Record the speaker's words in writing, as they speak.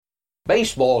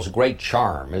Baseball's great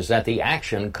charm is that the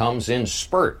action comes in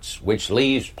spurts, which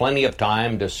leaves plenty of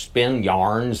time to spin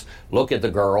yarns, look at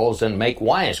the girls, and make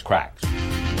wisecracks.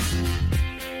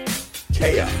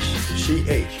 Chaos,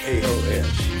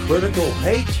 C-H-A-O-S, critical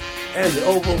hate, and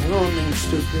overwhelming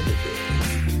stupidity.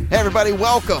 Hey everybody,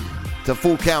 welcome to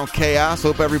Full Count Chaos.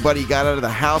 Hope everybody got out of the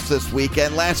house this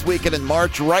weekend. Last weekend in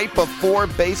March, right before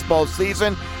baseball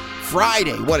season,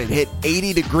 Friday, it hit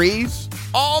 80 degrees?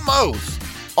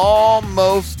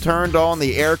 Almost turned on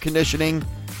the air conditioning,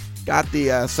 got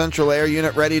the central air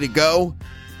unit ready to go.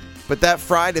 But that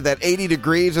Friday, that 80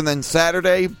 degrees, and then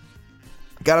Saturday,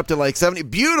 got up to like 70.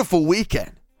 Beautiful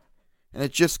weekend. And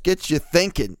it just gets you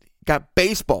thinking. Got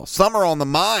baseball, summer on the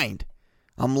mind.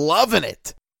 I'm loving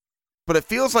it. But it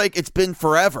feels like it's been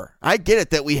forever. I get it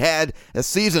that we had a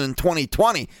season in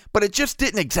 2020, but it just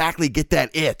didn't exactly get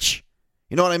that itch.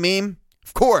 You know what I mean?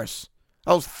 Of course.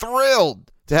 I was thrilled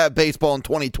to have baseball in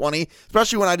 2020,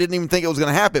 especially when I didn't even think it was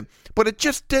going to happen. But it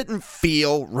just didn't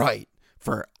feel right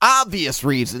for obvious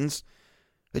reasons.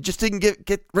 It just didn't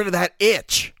get rid of that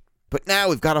itch. But now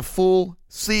we've got a full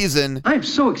season. I am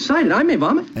so excited. I may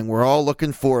vomit. And we're all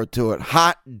looking forward to it.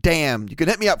 Hot damn. You can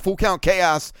hit me up,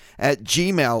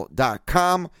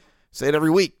 fullcountchaos@gmail.com. Say it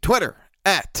every week. Twitter,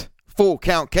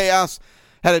 @fullcountchaos.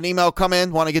 Had an email come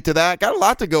in. Want to get to that? Got a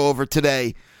lot to go over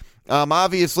today.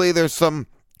 Obviously, there's some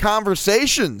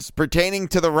conversations pertaining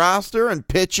to the roster and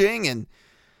pitching and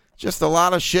just a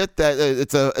lot of shit that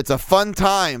it's a fun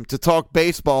time to talk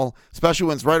baseball, especially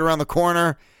when it's right around the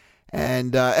corner.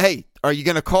 And hey, are you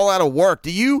going to call out of work?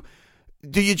 Do you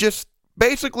just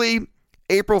basically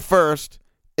April 1st,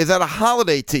 is that a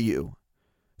holiday to you?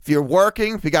 If you're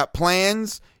working, if you got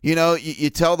plans, you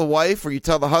tell the wife or you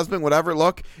tell the husband, whatever,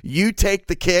 look, you take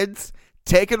the kids,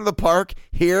 take them to the park.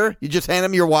 Here, you just hand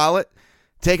them your wallet,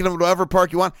 taking them to whatever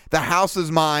park you want. The house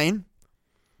is mine.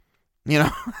 You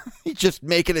just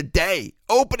make it a day.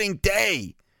 Opening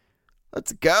day.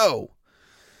 Let's go.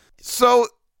 So,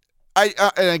 and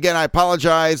again, I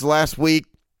apologize. Last week,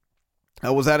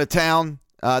 I was out of town.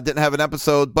 Didn't have an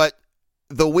episode. But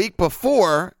the week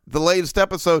before the latest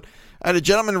episode, I had a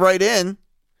gentleman write in.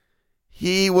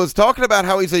 He was talking about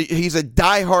how he's a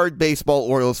diehard baseball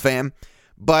Orioles fan,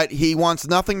 but he wants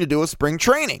nothing to do with spring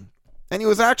training. And he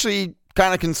was actually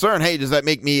kind of concerned, hey, does that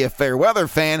make me a fair weather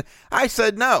fan? I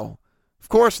said no, of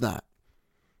course not.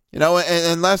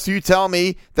 Unless you tell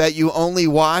me that you only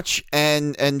watch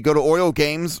and go to Oriole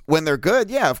games when they're good,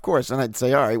 yeah, of course. And I'd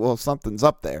say, all right, well, something's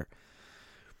up there.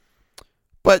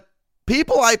 But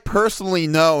people I personally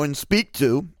know and speak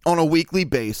to on a weekly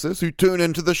basis who tune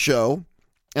into the show,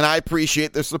 and I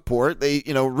appreciate their support. They,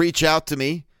 reach out to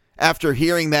me after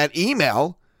hearing that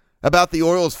email about the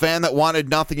Orioles fan that wanted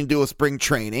nothing to do with spring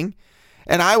training.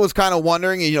 And I was kind of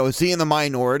wondering, is he in the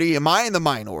minority? Am I in the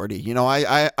minority?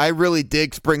 I really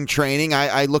dig spring training.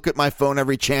 I look at my phone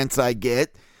every chance I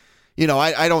get.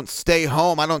 I don't stay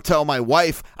home. I don't tell my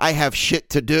wife I have shit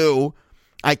to do.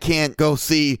 I can't go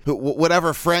see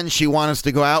whatever friends she wants us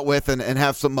to go out with and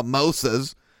have some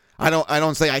mimosas. I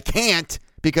don't say I can't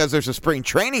because there's a spring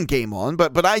training game on,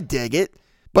 but I dig it.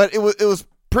 But it was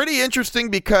pretty interesting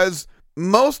because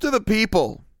most of the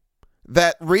people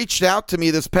that reached out to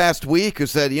me this past week who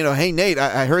said, hey, Nate,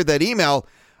 I heard that email.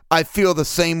 I feel the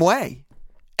same way.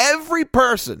 Every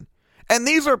person, and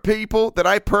these are people that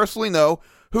I personally know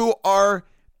who are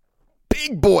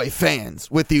big boy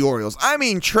fans with the Orioles. I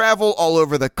mean, travel all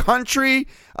over the country.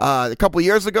 A couple of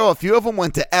years ago, a few of them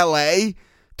went to L.A.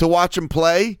 to watch them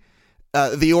play.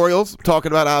 The Orioles, I'm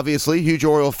talking about, obviously, huge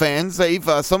Oriole fans.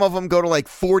 Some of them go to like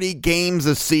 40 games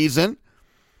a season.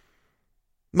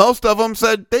 Most of them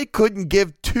said they couldn't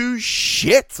give two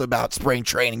shits about spring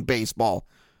training baseball.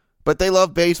 But they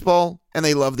love baseball, and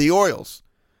they love the Orioles.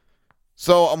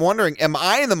 So I'm wondering, am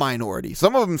I in the minority?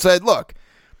 Some of them said, look,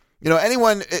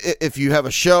 anyone, if you have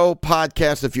a show,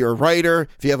 podcast, if you're a writer,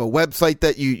 if you have a website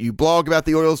that you blog about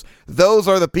the Orioles, those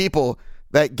are the people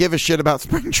that give a shit about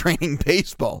spring training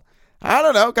baseball. I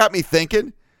don't know. Got me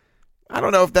thinking. I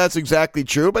don't know if that's exactly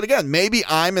true, but again, maybe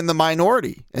I'm in the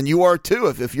minority, and you are too.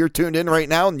 If you're tuned in right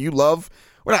now and you love,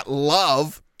 well, not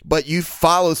love, but you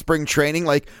follow spring training,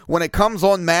 like when it comes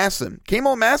on Masson, came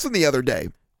on Masson the other day,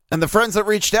 and the friends that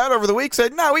reached out over the week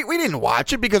said, no, we didn't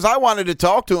watch it because I wanted to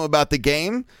talk to him about the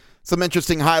game. Some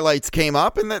interesting highlights came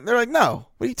up, and they're like, no,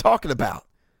 what are you talking about?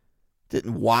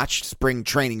 Didn't watch spring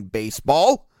training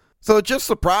baseball. So it just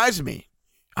surprised me.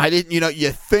 I didn't,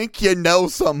 you think you know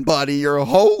somebody your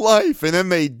whole life, and then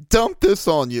they dump this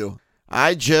on you.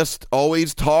 I just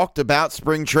always talked about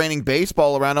spring training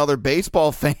baseball around other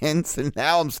baseball fans, and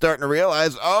now I'm starting to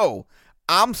realize,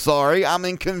 I'm sorry, I'm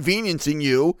inconveniencing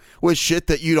you with shit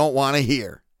that you don't want to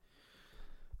hear.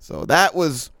 So that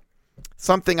was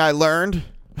something I learned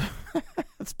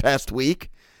this past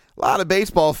week. A lot of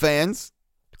baseball fans,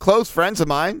 close friends of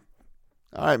mine.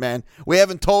 All right, man. We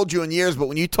haven't told you in years, but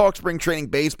when you talk spring training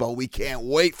baseball, we can't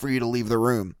wait for you to leave the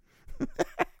room.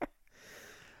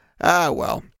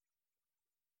 Well.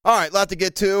 All right, a lot to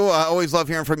get to. I always love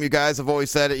hearing from you guys. I've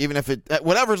always said it, even if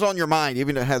whatever's on your mind,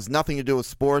 even if it has nothing to do with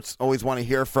sports, always want to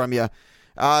hear from you.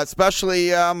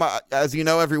 Especially, as you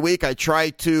know, every week I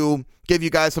try to give you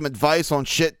guys some advice on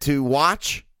shit to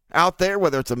watch out there,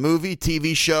 whether it's a movie,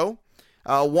 TV show.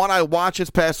 One I watched this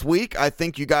past week, I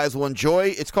think you guys will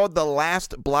enjoy. It's called The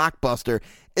Last Blockbuster.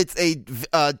 It's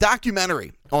a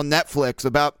documentary on Netflix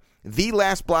about the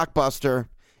last blockbuster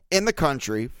in the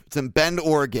country. It's in Bend,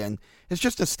 Oregon. It's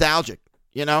just nostalgic,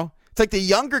 you know? It's like the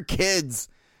younger kids,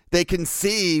 they can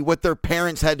see what their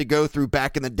parents had to go through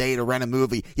back in the day to rent a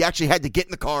movie. You actually had to get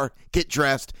in the car, get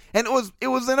dressed, and it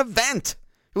was an event.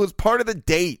 It was part of the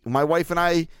date. When my wife and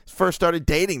I first started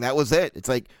dating, that was it. It's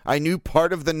like I knew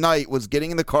part of the night was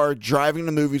getting in the car, driving to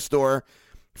the movie store,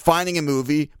 finding a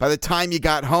movie. By the time you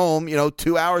got home,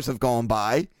 2 hours have gone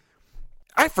by.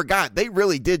 I forgot. They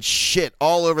really did shit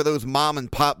all over those mom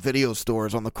and pop video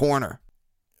stores on the corner.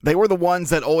 They were the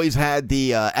ones that always had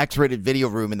the X-rated video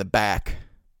room in the back.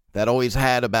 That always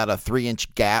had about a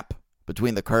 3-inch gap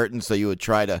between the curtains, so you would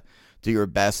try to do your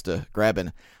best to grab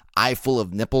an eyeful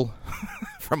of nipple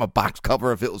from a box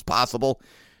cover if it was possible.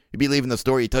 You'd be leaving the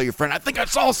store, you tell your friend, I think I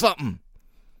saw something.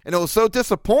 And it was so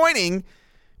disappointing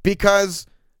because,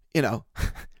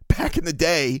 back in the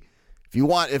day, if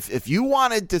you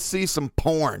wanted to see some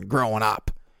porn growing up,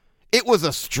 it was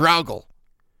a struggle.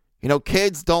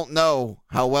 Kids don't know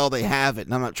how well they have it.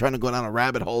 And I'm not trying to go down a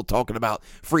rabbit hole talking about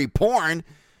free porn.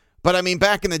 But, I mean,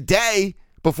 back in the day,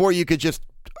 before you could just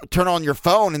turn on your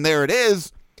phone and there it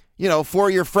is,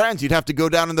 for your friends, you'd have to go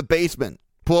down in the basement,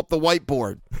 pull up the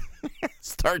whiteboard,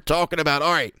 start talking about,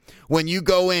 all right, when you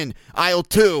go in aisle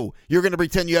 2, you're going to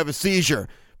pretend you have a seizure.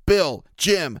 Bill,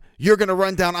 Jim, you're going to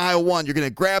run down aisle 1. You're going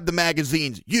to grab the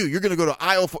magazines. You're going to go to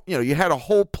aisle 4. You had a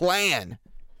whole plan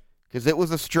because it was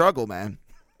a struggle, man.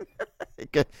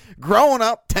 Growing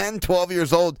up 10, 12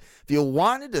 years old, if you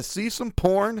wanted to see some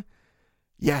porn,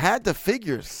 you had to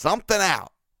figure something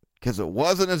out because it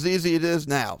wasn't as easy as it is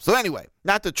now. So anyway,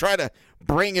 not to try to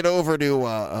bring it over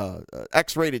to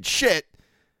X-rated shit,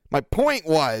 my point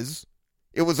was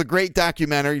it was a great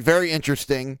documentary, very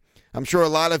interesting. I'm sure a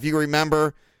lot of you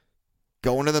remember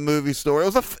going to the movie store.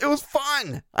 It was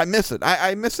fun. I miss it.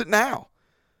 I miss it now.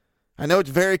 I know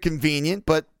it's very convenient,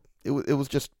 but it was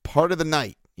just part of the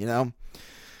night.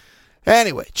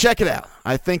 Anyway, check it out.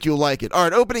 I think you'll like it. All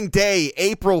right, opening day,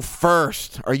 April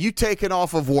 1st. Are you taking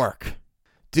off of work?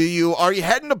 Are you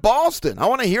heading to Boston? I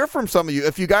want to hear from some of you.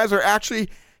 If you guys are actually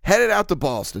headed out to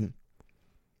Boston,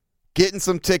 getting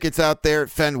some tickets out there at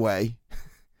Fenway.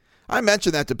 I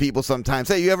mention that to people sometimes.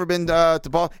 Hey, you ever been to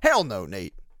Boston? Hell no,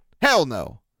 Nate. Hell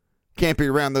no. Can't be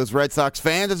around those Red Sox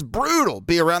fans. It's brutal.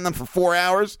 Be around them for 4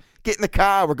 hours. Get in the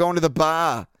car. We're going to the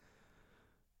bar.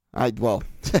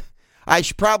 I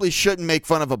probably shouldn't make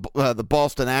fun of the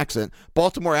Boston accent.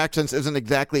 Baltimore accents isn't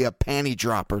exactly a panty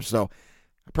dropper, so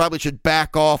I probably should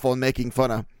back off on making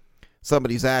fun of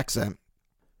somebody's accent.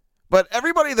 But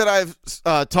everybody that I've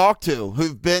talked to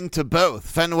who've been to both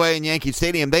Fenway and Yankee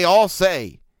Stadium, they all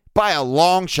say, by a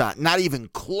long shot, not even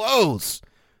close,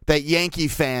 that Yankee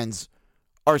fans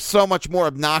are so much more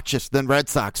obnoxious than Red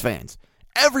Sox fans.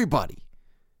 Everybody.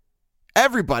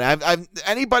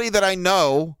 Anybody that I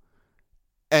know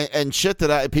and shit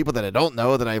people that I don't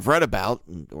know that I've read about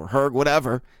or heard,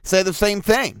 whatever, say the same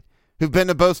thing. Who've been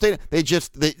to both stadiums? They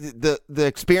just the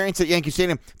experience at Yankee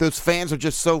Stadium. Those fans are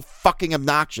just so fucking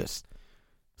obnoxious.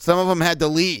 Some of them had to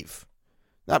leave,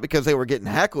 not because they were getting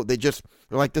heckled. They're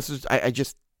like, this is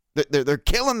they're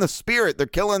killing the spirit. They're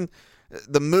killing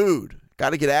the mood. Got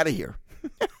to get out of here.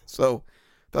 So,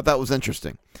 thought that was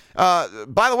interesting. By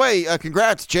the way,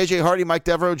 congrats, J.J. Hardy, Mike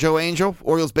Devereaux, Joe Angel,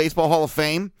 Orioles Baseball Hall of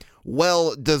Fame.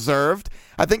 Well deserved.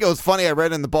 I think it was funny. I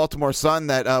read in the Baltimore Sun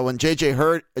that when J.J.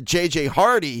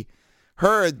 Hardy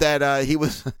heard that he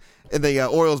was in the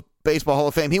Orioles Baseball Hall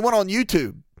of Fame, he went on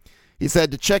YouTube. He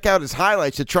said to check out his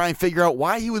highlights to try and figure out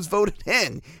why he was voted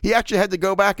in. He actually had to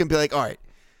go back and be like, all right,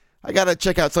 I got to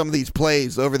check out some of these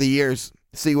plays over the years,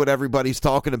 see what everybody's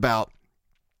talking about.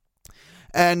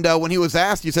 And when he was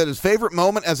asked, he said his favorite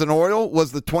moment as an Oriole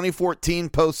was the 2014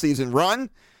 postseason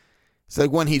run. He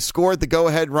said when he scored the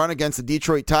go-ahead run against the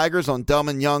Detroit Tigers on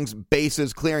Delmon Young's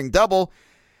bases clearing double,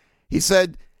 he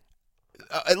said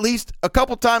at least a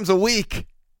couple times a week,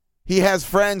 he has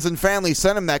friends and family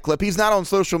send him that clip. He's not on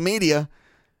social media,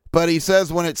 but he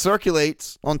says when it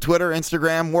circulates on Twitter,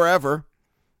 Instagram, wherever,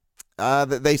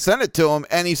 that they sent it to him,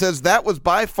 and he says that was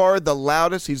by far the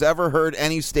loudest he's ever heard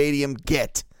any stadium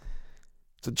get.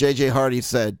 So J.J. Hardy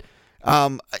said.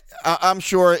 I'm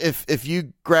sure if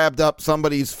you grabbed up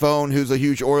somebody's phone who's a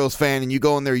huge Orioles fan and you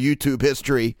go in their YouTube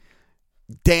history,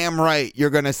 damn right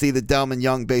you're going to see the Delman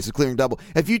Young bases clearing double.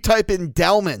 If you type in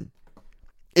Delman,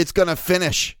 it's going to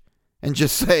finish and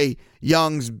just say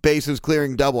Young's bases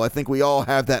clearing double. I think we all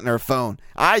have that in our phone.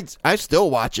 I still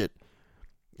watch it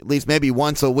at least maybe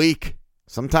once a week,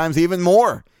 sometimes even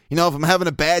more. You know, if I'm having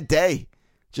a bad day,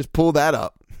 just pull that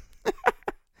up.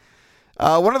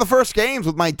 One of the first games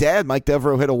with my dad, Mike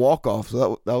Devereaux hit a walk-off,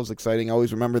 so that was exciting. I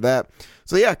always remember that.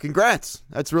 So, yeah, congrats.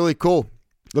 That's really cool.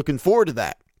 Looking forward to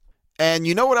that. And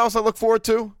you know what else I look forward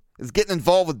to? Is getting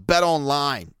involved with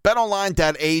BetOnline.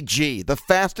 BetOnline.ag, the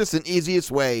fastest and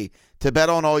easiest way to bet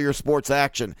on all your sports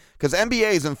action. Because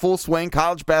NBA is in full swing.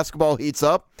 College basketball heats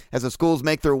up as the schools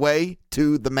make their way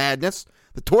to the madness.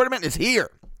 The tournament is here,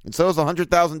 and so is the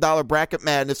 $100,000 Bracket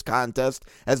Madness contest,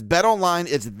 as BetOnline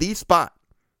is the spot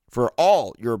for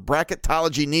all your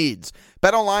bracketology needs.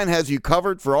 BetOnline has you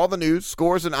covered for all the news,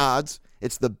 scores, and odds.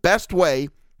 It's the best way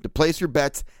to place your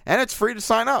bets, and it's free to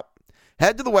sign up.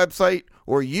 Head to the website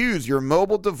or use your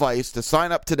mobile device to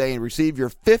sign up today and receive your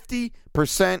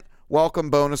 50% welcome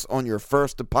bonus on your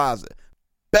first deposit.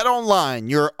 BetOnline,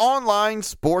 your online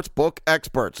sportsbook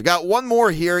experts. I got one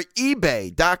more here,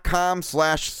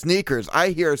 ebay.com/sneakers.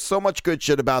 I hear so much good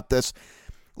shit about this.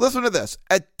 Listen to this.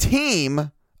 A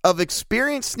team of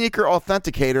experienced sneaker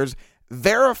authenticators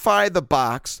verify the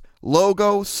box,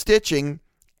 logo, stitching,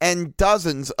 and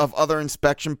dozens of other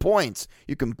inspection points.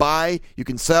 You can buy, you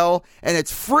can sell, and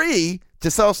it's free to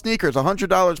sell sneakers,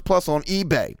 $100 plus on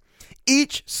eBay.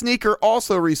 Each sneaker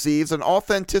also receives an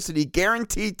authenticity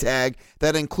guarantee tag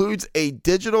that includes a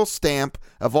digital stamp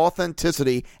of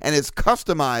authenticity and is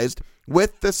customized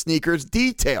with the sneaker's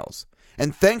details.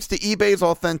 And thanks to eBay's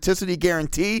authenticity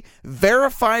guarantee,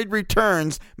 verified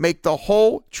returns make the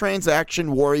whole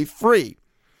transaction worry-free.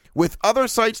 With other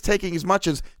sites taking as much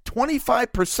as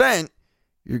 25%,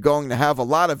 you're going to have a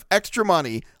lot of extra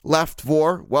money left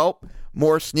for, well,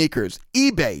 more sneakers.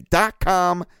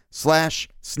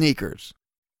 eBay.com/sneakers.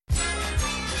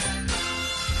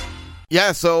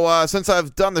 Yeah, so since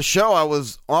I've done the show, I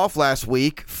was off last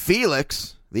week.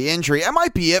 Felix, the injury, that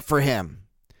might be it for him.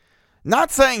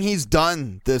 Not saying he's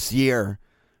done this year,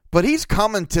 but he's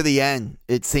coming to the end,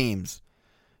 it seems.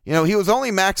 You know, he was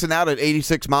only maxing out at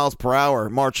 86 miles per hour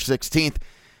March 16th,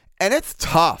 and it's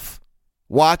tough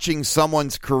watching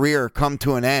someone's career come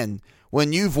to an end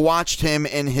when you've watched him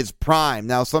in his prime.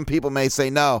 Now, some people may say,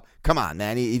 no, come on,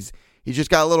 man, he's just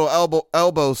got a little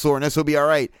elbow soreness, he'll be all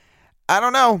right. I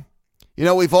don't know. You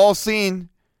know, we've all seen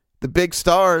the big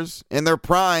stars in their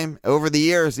prime over the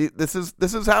years. This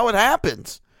is how it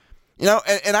happens. You know,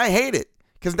 and I hate it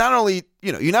because not only,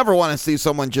 you know, you never want to see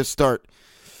someone just start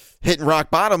hitting rock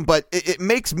bottom, but it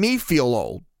makes me feel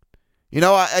old. You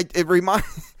know,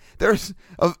 there's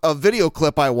a video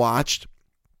clip I watched,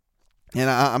 and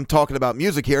I'm talking about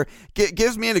music here,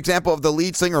 gives me an example of the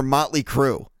lead singer Motley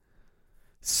Crue.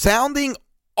 Sounding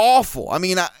awful. I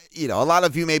mean, you know, a lot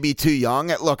of you may be too young.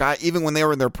 Look, even when they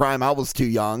were in their prime, I was too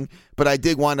young, but I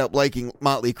did wind up liking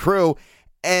Motley Crue.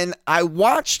 And I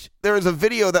watched, there was a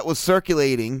video that was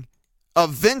circulating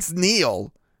of Vince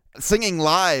Neil singing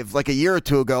live like a year or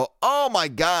two ago. Oh my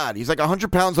God. He's like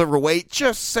 100 pounds overweight.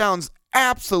 Just sounds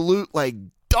absolute like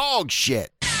dog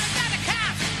shit.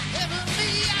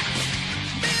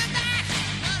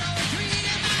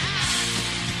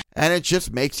 And it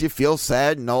just makes you feel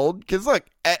sad and old. Because look,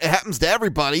 it happens to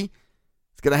everybody.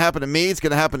 It's going to happen to me. It's going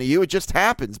to happen to you. It just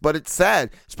happens. But it's sad.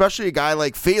 Especially a guy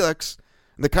like Felix.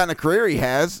 The kind of career he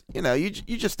has, you know, you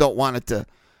just don't want it to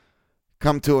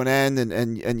come to an end,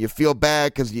 and you feel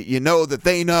bad because you know that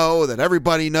they know, that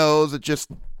everybody knows. It's just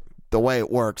the way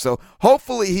it works. So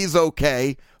hopefully he's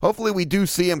okay. Hopefully we do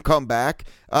see him come back.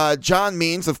 John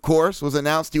Means, of course, was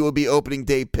announced he will be opening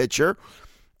day pitcher.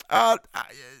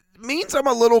 Means I'm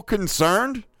a little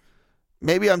concerned.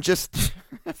 Maybe I'm just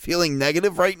feeling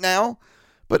negative right now.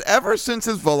 But ever since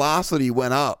his velocity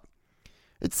went up,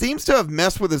 it seems to have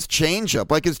messed with his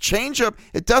changeup. Like his changeup,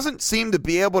 it doesn't seem to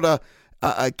be able to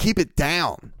keep it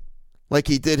down like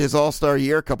he did his All-Star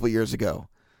year a couple years ago.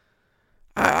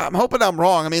 I'm hoping I'm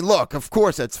wrong. I mean, look, of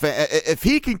course, if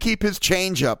he can keep his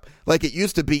changeup like it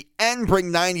used to be and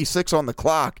bring 96 on the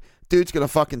clock, dude's going to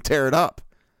fucking tear it up.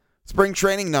 Spring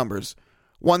training numbers.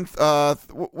 What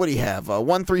do you have?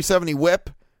 1.370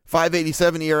 whip,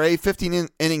 5.87 ERA, 15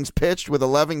 innings pitched with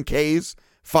 11 Ks,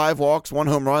 5 walks, 1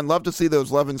 home run. Love to see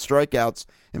those 11 strikeouts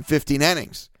in 15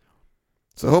 innings.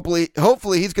 So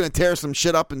hopefully he's going to tear some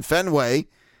shit up in Fenway,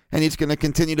 and he's going to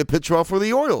continue to pitch well for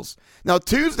the Orioles. Now,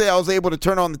 Tuesday, I was able to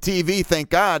turn on the TV, thank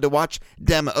God, to watch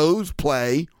them O's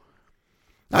play.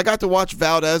 I got to watch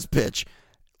Valdez pitch.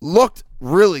 Looked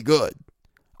really good.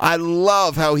 I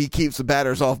love how he keeps the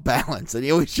batters off balance, and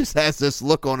he always just has this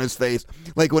look on his face,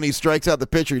 like when he strikes out the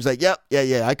pitcher, he's like, "Yep,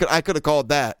 yeah, I could have called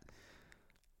that."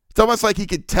 It's almost like he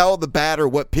could tell the batter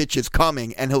what pitch is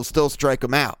coming, and he'll still strike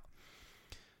him out.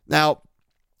 Now,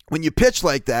 when you pitch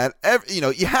like that,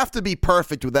 you have to be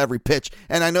perfect with every pitch,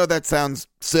 and I know that sounds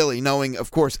silly, knowing,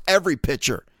 of course, every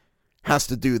pitcher has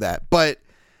to do that, but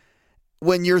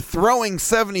when you're throwing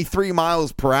 73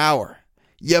 miles per hour,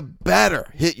 you better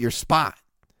hit your spot.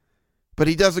 But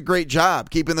he does a great job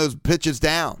keeping those pitches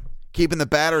down, keeping the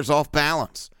batters off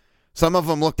balance. Some of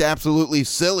them looked absolutely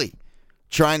silly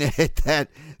trying to hit that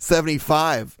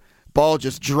 75, ball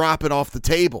just dropping off the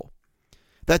table.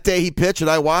 That day he pitched,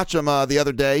 and I watched him the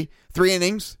other day, 3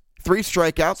 innings, 3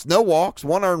 strikeouts, no walks,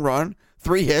 1 earned run,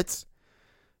 3 hits.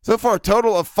 So far, a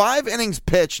total of 5 innings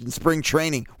pitched in spring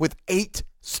training with 8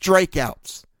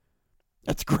 strikeouts.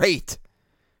 That's great.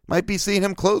 Might be seeing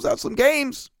him close out some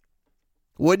games.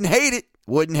 Wouldn't hate it.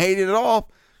 Wouldn't hate it at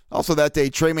all. Also that day,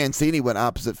 Trey Mancini went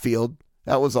opposite field.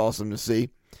 That was awesome to see.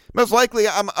 Most likely,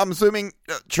 I'm assuming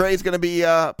Trey's going to be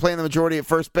playing the majority at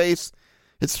first base.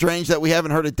 It's strange that we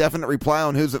haven't heard a definite reply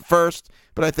on who's at first,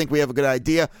 but I think we have a good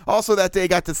idea. Also that day,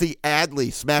 got to see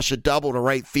Adley smash a double to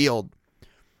right field.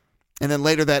 And then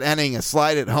later that inning, a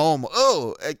slide at home.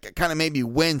 Oh, it kind of made me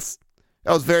wince.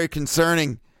 That was very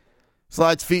concerning.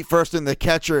 Slides feet first in the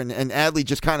catcher, and Adley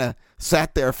just kind of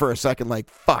sat there for a second like,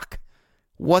 fuck,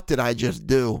 what did I just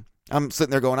do? I'm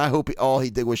sitting there going, I hope all he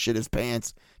did was shit his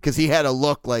pants, because he had a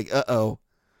look like, uh-oh.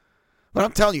 But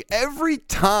I'm telling you, every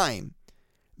time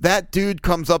that dude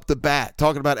comes up the bat,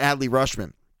 talking about Adley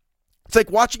Rutschman, it's like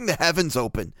watching the heavens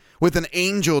open with an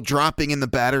angel dropping in the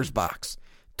batter's box.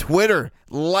 Twitter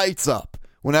lights up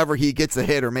whenever he gets a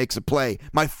hit or makes a play.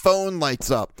 My phone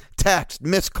lights up. Text,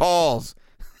 missed calls.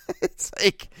 It's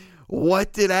like,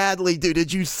 what did Adley do?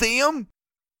 Did you see him?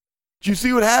 Did you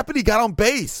see what happened? He got on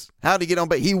base. How did he get on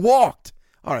base? He walked.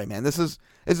 All right, man, this is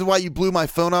why you blew my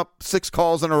phone up 6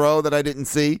 calls in a row that I didn't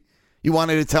see. You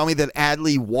wanted to tell me that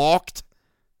Adley walked?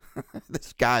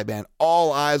 This guy, man,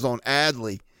 all eyes on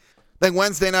Adley. Then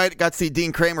Wednesday night, got to see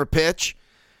Dean Kramer pitch.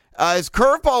 His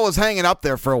curveball was hanging up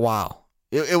there for a while.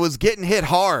 It was getting hit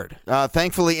hard,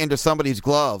 thankfully into somebody's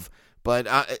glove. But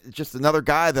just another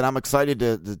guy that I'm excited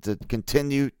to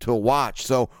continue to watch.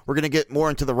 So we're going to get more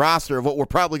into the roster of what we're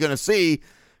probably going to see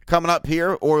coming up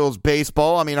here, Orioles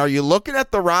baseball. I mean, are you looking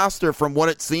at the roster from what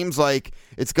it seems like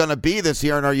it's going to be this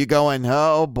year, and are you going,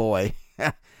 oh, boy,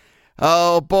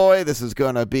 oh, boy, this is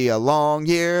going to be a long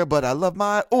year, but I love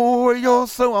my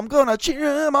Orioles, so I'm going to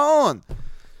cheer them on.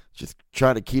 Just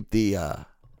try to keep the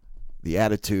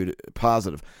attitude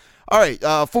positive. All right,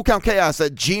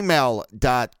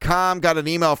 fullcountchaos@gmail.com. Got an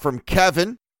email from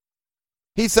Kevin.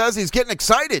 He says he's getting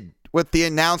excited with the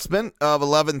announcement of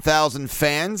 11,000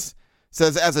 fans.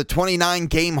 Says, as a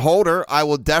 29-game holder, I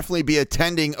will definitely be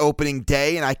attending opening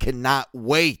day, and I cannot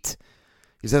wait.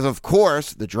 He says, of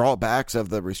course, the drawbacks of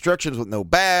the restrictions with no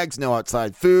bags, no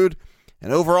outside food,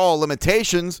 and overall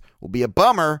limitations will be a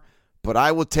bummer, but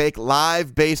I will take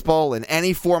live baseball in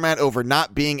any format over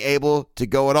not being able to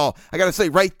go at all. I got to say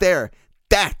right there,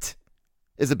 that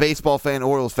is a baseball fan,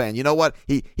 Orioles fan. You know what?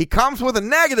 He comes with a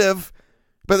negative,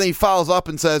 but then he follows up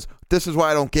and says, this is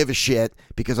why I don't give a shit,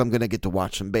 because I'm going to get to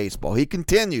watch some baseball. He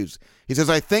continues. He says,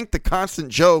 I think the constant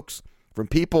jokes from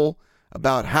people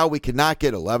about how we cannot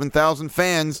get 11,000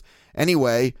 fans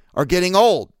anyway are getting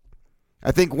old.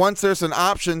 I think once there's an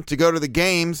option to go to the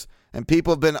games and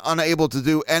people have been unable to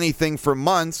do anything for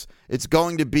months, it's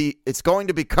going to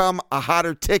become a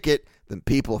hotter ticket than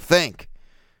people think.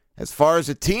 As far as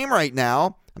a team right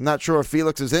now, I'm not sure if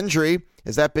Felix's injury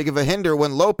is that big of a hinder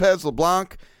when Lopez,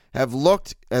 LeBlanc have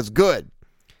looked as good.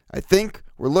 I think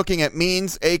we're looking at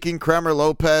Means, Aiken, Kramer,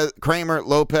 Lopez,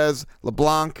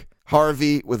 LeBlanc,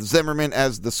 Harvey with Zimmerman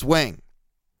as the swing.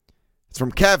 It's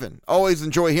from Kevin. Always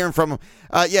enjoy hearing from him.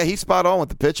 Yeah, he's spot on with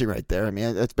the pitching right there. I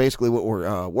mean, that's basically what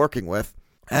we're working with.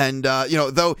 And,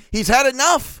 though he's had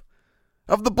enough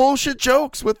of the bullshit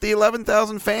jokes with the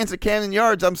 11,000 fans at Camden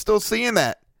Yards, I'm still seeing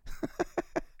that.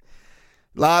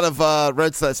 A lot of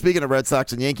Red Sox, speaking of Red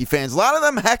Sox and Yankee fans, a lot of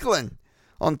them heckling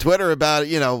on Twitter about,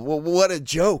 well, what a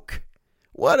joke.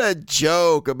 What a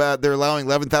joke about they're allowing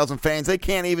 11,000 fans. They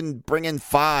can't even bring in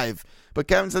 5. But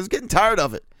Kevin says, getting tired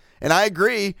of it. And I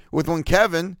agree with when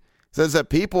Kevin says that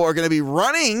people are going to be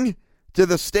running to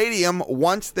the stadium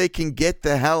once they can get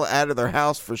the hell out of their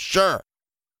house for sure.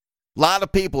 A lot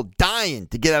of people dying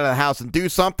to get out of the house and do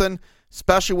something,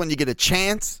 especially when you get a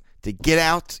chance to get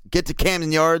out, get to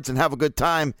Camden Yards and have a good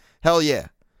time. Hell yeah.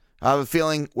 I have a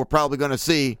feeling we're probably going to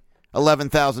see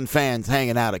 11,000 fans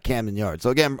hanging out at Camden Yards. So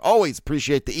again, always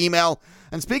appreciate the email.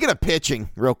 And speaking of pitching,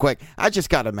 real quick, I just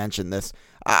got to mention this.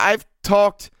 I've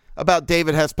talked about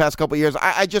David Hess past couple years.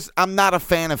 I'm not a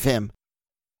fan of him.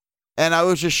 And I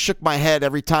always just shook my head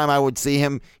every time I would see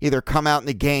him either come out in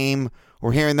the game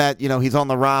or hearing that, he's on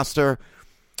the roster.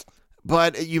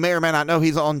 But you may or may not know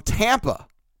he's on Tampa.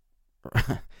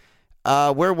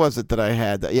 Where was it that I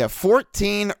had that? Yeah,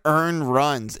 14 earned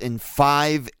runs in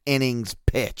 5 innings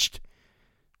pitched.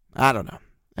 I don't know.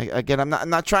 Again, I'm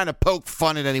not trying to poke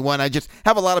fun at anyone. I just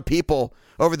have a lot of people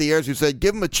over the years who said,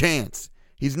 give him a chance.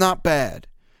 He's not bad.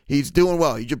 He's doing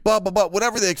well. You just blah, blah, blah.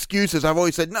 Whatever the excuse is, I've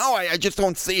always said, no, I just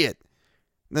don't see it.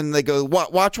 Then they go,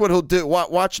 watch what he'll do.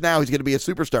 Watch now. He's going to be a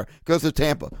superstar. Goes to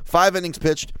Tampa. 5 innings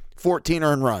pitched, 14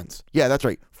 earned runs. Yeah, that's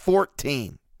right.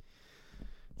 14.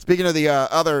 Speaking of the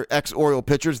other ex-Oriole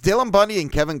pitchers, Dylan Bundy and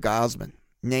Kevin Gausman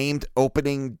named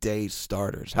opening day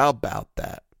starters. How about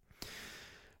that?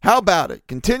 How about it?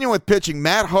 Continuing with pitching,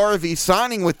 Matt Harvey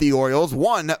signing with the Orioles,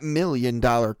 $1 million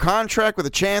contract with a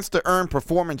chance to earn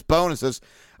performance bonuses.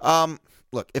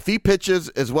 Look, if he pitches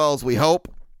as well as we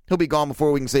hope, he'll be gone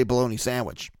before we can say bologna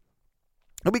sandwich.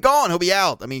 He'll be gone. He'll be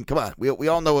out. I mean, come on. We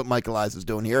all know what Michael Elias is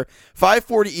doing here.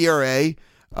 5.40 ERA,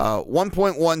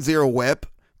 1.10 whip,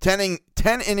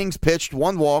 10 innings pitched,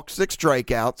 1 walk, 6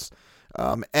 strikeouts.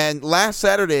 And last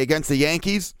Saturday against the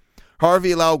Yankees,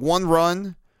 Harvey allowed 1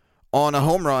 run on a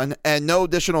home run and no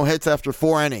additional hits after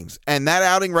 4 innings. And that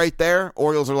outing right there,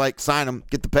 Orioles are like, sign him,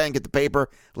 get the pen, get the paper,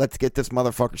 let's get this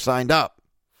motherfucker signed up.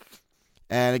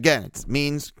 And again, it's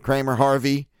Means, Kramer,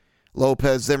 Harvey,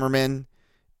 Lopez, Zimmerman,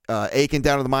 Aiken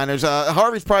down to the minors.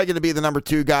 Harvey's probably going to be the number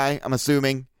 2 guy, I'm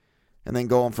assuming, and then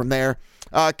going from there.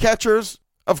 Catchers,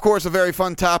 of course, a very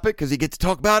fun topic because you get to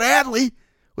talk about Adley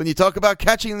when you talk about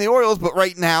catching the Orioles. But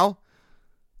right now,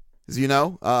 as you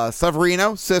know,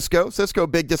 Severino, Cisco,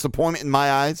 big disappointment in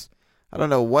my eyes. I don't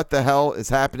know what the hell is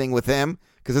happening with him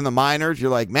because in the minors,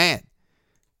 you're like, man,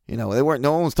 no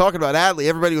one was talking about Adley.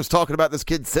 Everybody was talking about this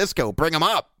kid Cisco. Bring him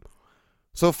up.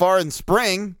 So far in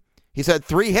spring, he's had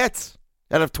 3 hits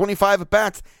out of 25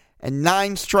 at-bats and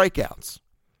 9 strikeouts.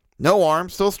 No arm,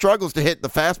 still struggles to hit the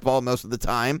fastball most of the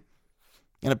time.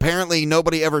 And apparently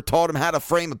nobody ever taught him how to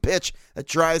frame a pitch. That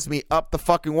drives me up the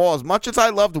fucking wall. As much as I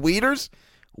loved Wieters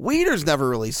never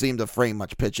really seemed to frame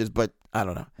much pitches, but I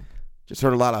don't know. Just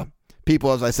heard a lot of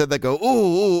people, as I said, that go,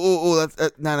 ooh,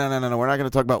 no, we're not going to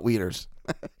talk about Wieters.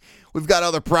 We've got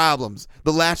other problems.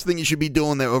 The last thing you should be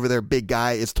doing there over there, big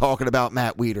guy, is talking about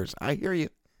Matt Wieters. I hear you.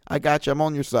 I got you. I'm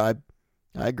on your side.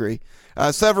 I agree.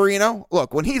 Severino,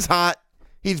 look, when he's hot,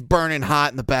 he's burning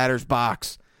hot in the batter's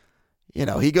box.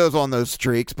 He goes on those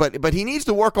streaks, but he needs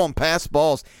to work on pass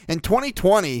balls. In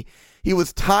 2020, he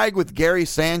was tied with Gary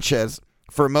Sanchez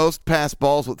for most pass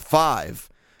balls with 5.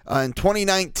 In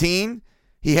 2019,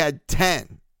 he had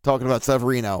 10, talking about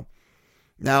Severino.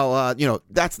 Now,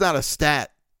 that's not a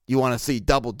stat you want to see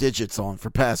double digits on for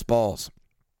pass balls.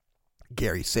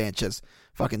 Gary Sanchez,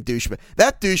 fucking douchebag.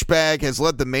 That douchebag has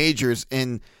led the majors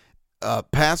in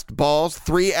passed balls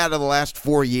 3 out of the last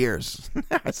 4 years.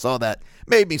 I saw that.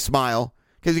 Made me smile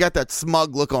because he got that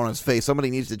smug look on his face. Somebody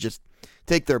needs to just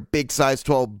take their big size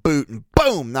 12 boot and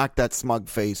boom, knock that smug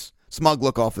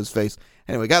look off his face.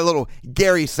 Anyway, got a little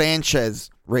Gary Sanchez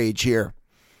rage here.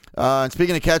 And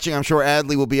speaking of catching, I'm sure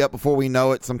Adley will be up before we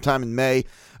know it sometime in May.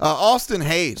 Austin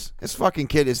Hayes, this fucking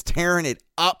kid is tearing it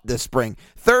up this spring.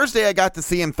 Thursday, I got to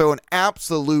see him throw an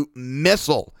absolute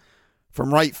missile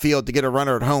from right field to get a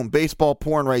runner at home. Baseball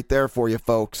porn right there for you,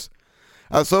 folks.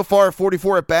 So far,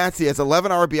 44 at-bats. He has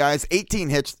 11 RBIs, 18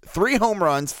 hits, 3 home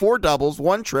runs, 4 doubles,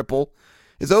 1 triple.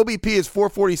 His OBP is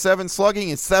 447, slugging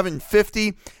is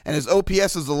 750, and his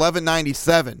OPS is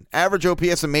 1197. Average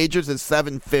OPS in majors is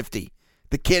 750.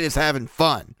 The kid is having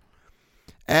fun.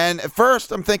 And at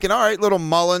first, I'm thinking, all right, little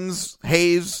Mullins,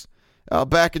 Hayes,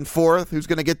 back and forth. Who's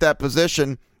going to get that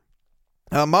position?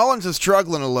 Mullins is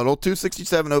struggling a little.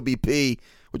 267 OBP,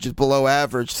 which is below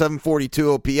average.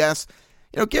 742 OPS.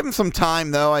 Give him some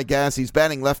time, though, I guess. He's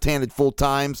batting left-handed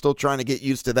full-time. Still trying to get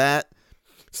used to that.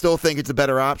 Still think it's a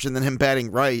better option than him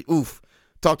batting right. Oof.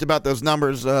 Talked about those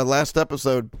numbers last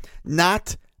episode.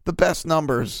 Not the best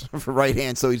numbers for right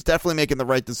hand, so he's definitely making the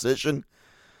right decision.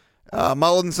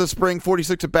 Mullins this spring,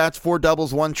 46 at-bats, 4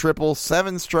 doubles, 1 triple,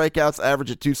 7 strikeouts,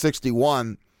 average at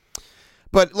 261.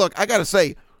 But look, I got to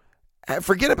say,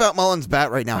 Forget about Mullins'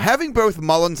 bat right now. Having both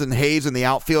Mullins and Hayes in the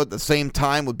outfield at the same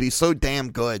time would be so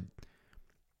damn good.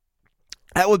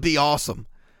 That would be awesome.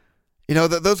 You know,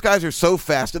 those guys are so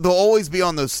fast. They'll always be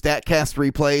on those StatCast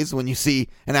replays when you see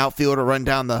an outfielder run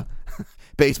down the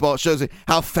baseball. It shows you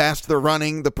how fast they're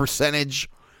running, the percentage,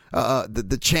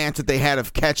 the chance that they had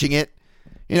of catching it.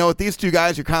 You know, with these two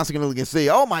guys, you're constantly going to see,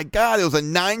 oh my God, it was a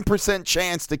 9%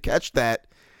 chance to catch that.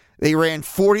 They ran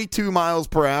 42 miles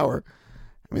per hour.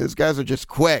 I mean, those guys are just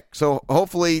quick. So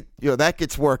hopefully, that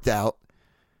gets worked out.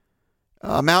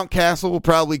 Mountcastle will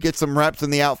probably get some reps in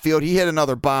the outfield. He hit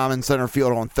another bomb in center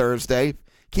field on Thursday.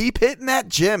 Keep hitting that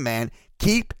gym, man.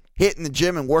 Keep hitting the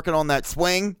gym and working on that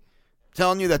swing. I'm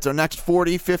telling you, that's our next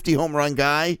 40, 50 home run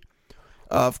guy.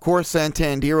 Of course,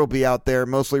 Santander will be out there,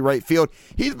 mostly right field.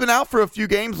 He's been out for a few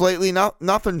games lately.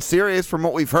 Nothing serious from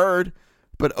what we've heard.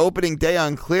 But opening day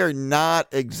unclear, not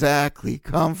exactly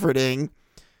comforting.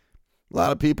 A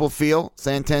lot of people feel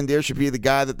Santander should be the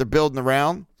guy that they're building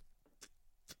around.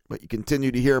 But you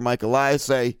continue to hear Mike Elias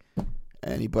say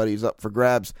anybody's up for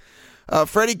grabs.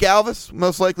 Freddie Galvis,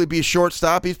 most likely be a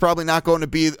shortstop. He's probably not going to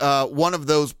be one of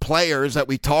those players that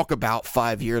we talk about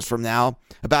 5 years from now,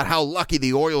 about how lucky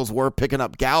the Orioles were picking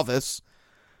up Galvis.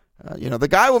 The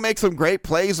guy will make some great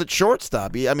plays at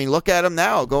shortstop. Look at him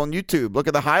now. Go on YouTube. Look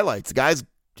at the highlights. The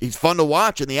he's fun to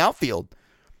watch in the outfield.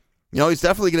 He's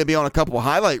definitely going to be on a couple of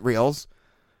highlight reels.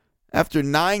 After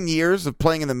 9 years of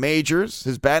playing in the majors,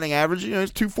 his batting average,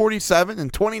 is 247. In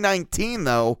 2019,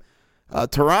 though,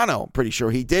 Toronto, pretty sure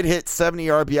he did hit 70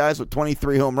 RBIs with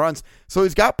 23 home runs. So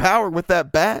he's got power with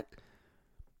that bat.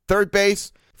 Third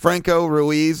base, Franco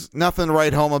Ruiz, nothing to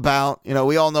write home about.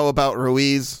 We all know about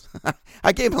Ruiz.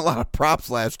 I gave him a lot of props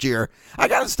last year. I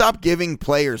got to stop giving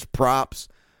players props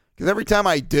because every time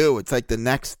I do, it's like the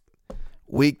next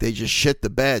week they just shit the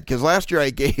bed. Because last year I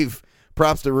gave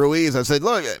props to Ruiz. I said,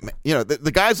 look,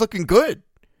 the guy's looking good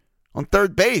on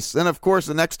third base. Then, of course,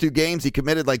 the next 2 games he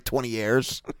committed like 20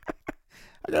 errors.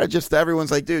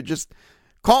 Everyone's like, dude, just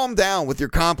calm down with your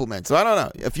compliments. So I don't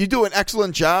know. If you do an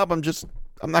excellent job, I'm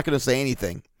not going to say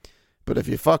anything. But if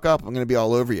you fuck up, I'm going to be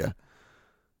all over you.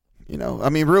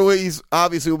 Ruiz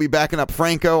obviously will be backing up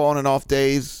Franco on and off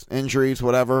days, injuries,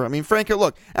 whatever. Franco,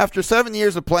 look, after 7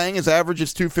 years of playing, his average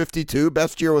is 252,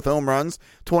 best year with home runs,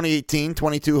 2018,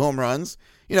 22 home runs.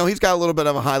 He's got a little bit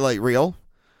of a highlight reel.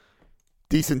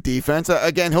 Decent defense.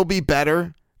 Again, he'll be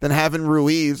better than having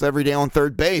Ruiz every day on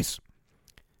third base.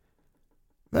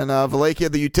 Then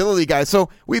Valakia, the utility guy. So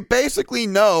we basically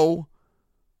know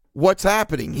what's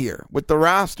happening here with the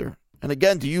roster. And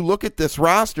again, do you look at this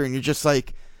roster and you're just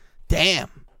like, damn,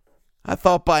 I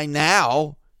thought by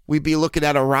now we'd be looking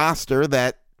at a roster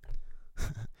that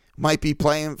might be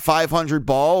playing 500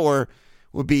 ball or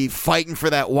would be fighting for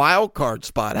that wild card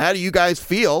spot. How do you guys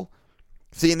feel?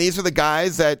 Seeing these are the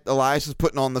guys that Elias is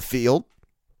putting on the field.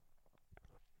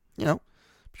 I'm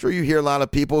sure you hear a lot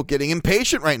of people getting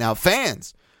impatient right now.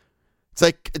 Fans. It's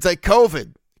like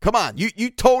COVID. Come on. You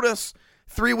told us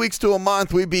 3 weeks to a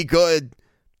month we'd be good.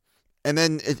 And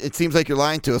then it seems like you're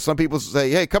lying to us. Some people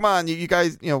say, hey, come on, you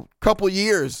guys, couple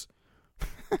years.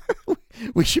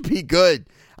 We should be good.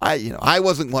 I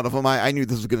wasn't one of them. I knew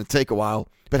this was going to take a while.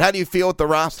 But how do you feel with the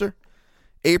roster?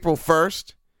 April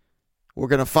 1st, we're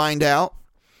going to find out.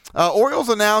 Orioles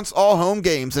announced all home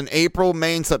games in April,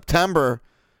 May, and September,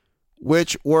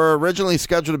 which were originally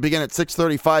scheduled to begin at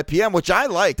 6:35 p.m., which I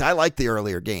liked. I liked the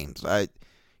earlier games.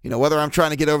 Whether I'm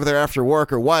trying to get over there after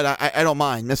work or what, I don't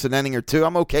mind. Miss an inning or two.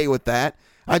 I'm okay with that.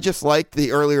 I just liked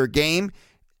the earlier game.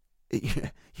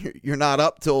 You're not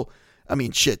up till,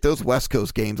 those West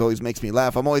Coast games always makes me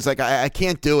laugh. I'm always like, I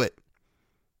can't do it.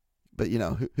 But,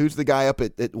 who's the guy up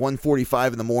at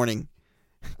 1:45 in the morning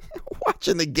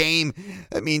watching the game?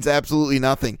 That means absolutely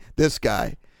nothing. This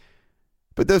guy.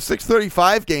 But those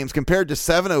 6:35 games compared to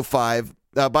 7:05,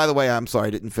 by the way, I'm sorry,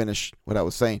 I didn't finish what I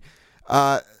was saying.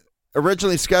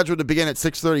 Originally scheduled to begin at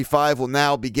 6:35 will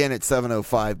now begin at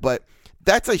 7:05, but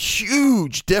that's a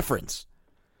huge difference.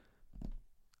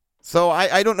 So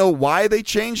I don't know why they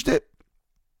changed it,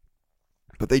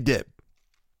 but they did.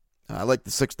 I like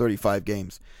the 6:35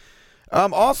 games.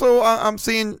 Also, I'm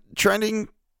seeing trending.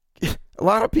 A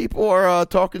lot of people are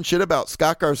talking shit about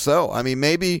Scott Garceau.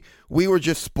 Maybe we were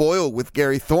just spoiled with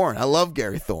Gary Thorne. I love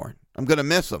Gary Thorne. I'm going to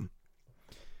miss him.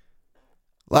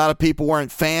 A lot of people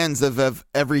weren't fans of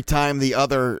every time the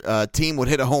other team would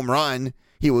hit a home run,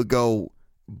 he would go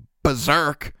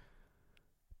berserk.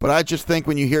 But I just think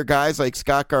when you hear guys like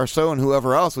Scott Garceau and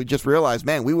whoever else, we just realize,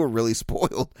 man, we were really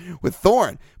spoiled with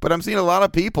Thorne. But I'm seeing a lot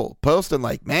of people posting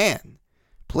like, man,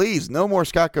 please, no more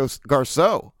Scott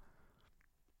Garceau.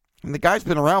 And the guy's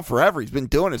been around forever. He's been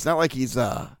doing it. It's not like he's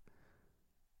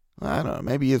I don't know.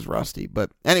 Maybe he is rusty.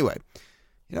 But anyway,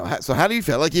 so how do you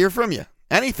feel? I'd like to hear from you.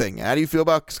 Anything. How do you feel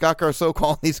about Scott Garceau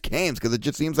calling these games? Because it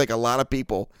just seems like a lot of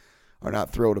people are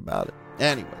not thrilled about it.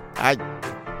 Anyway, I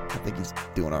think he's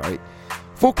doing all right.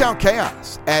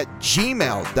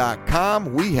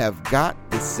 FullCountChaos@gmail.com. We have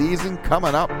got the season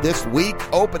coming up this week,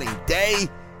 opening day.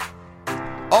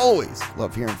 Always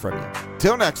love hearing from you.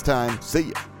 Till next time, see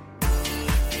ya.